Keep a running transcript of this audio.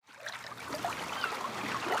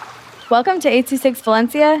Welcome to 826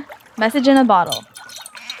 Valencia, message in a bottle.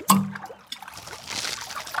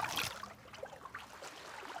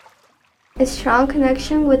 A Strong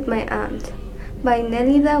Connection with My Aunt by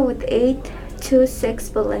Nelida with 826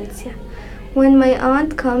 Valencia. When my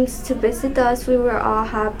aunt comes to visit us, we were all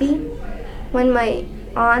happy. When my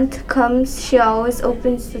aunt comes, she always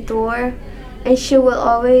opens the door and she will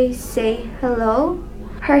always say hello.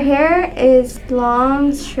 Her hair is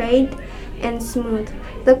long, straight, and smooth.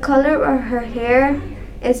 The color of her hair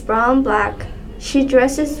is brown black. She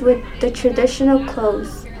dresses with the traditional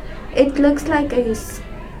clothes. It looks like a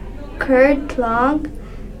skirt long,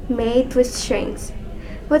 made with strings.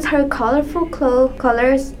 With her colorful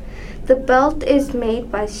colors, the belt is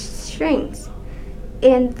made by strings.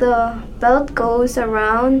 And the belt goes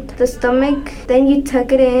around the stomach, then you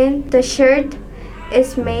tuck it in. The shirt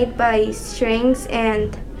is made by strings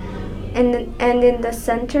and in the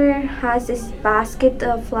center has this basket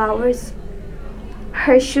of flowers.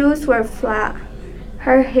 Her shoes were flat.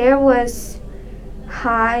 Her hair was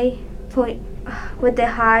high point with a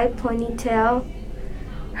high ponytail.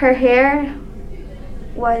 Her hair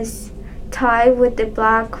was tied with a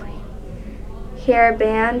black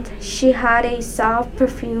hairband. She had a soft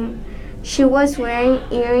perfume. She was wearing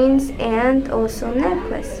earrings and also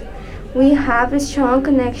necklace. We have a strong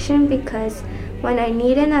connection because when I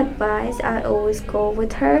need an advice, I always go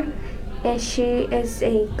with her, and she is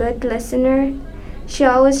a good listener. She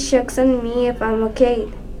always checks on me if I'm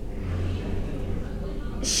okay.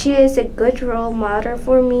 She is a good role model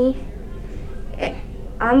for me.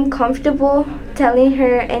 I'm comfortable telling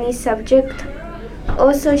her any subject.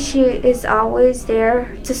 Also, she is always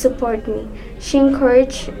there to support me. She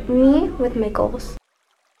encouraged me with my goals.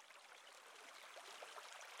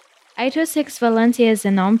 826 Valencia is a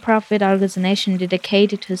non-profit organization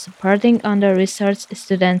dedicated to supporting under-researched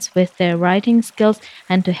students with their writing skills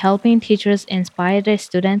and to helping teachers inspire their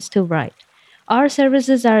students to write. Our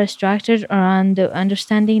services are structured around the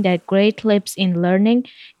understanding that great leaps in learning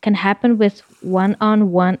can happen with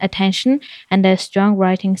one-on-one attention and that strong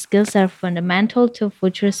writing skills are fundamental to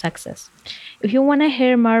future success. If you want to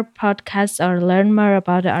hear more podcasts or learn more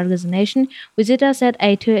about the organization, visit us at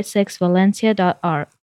 826valencia.org.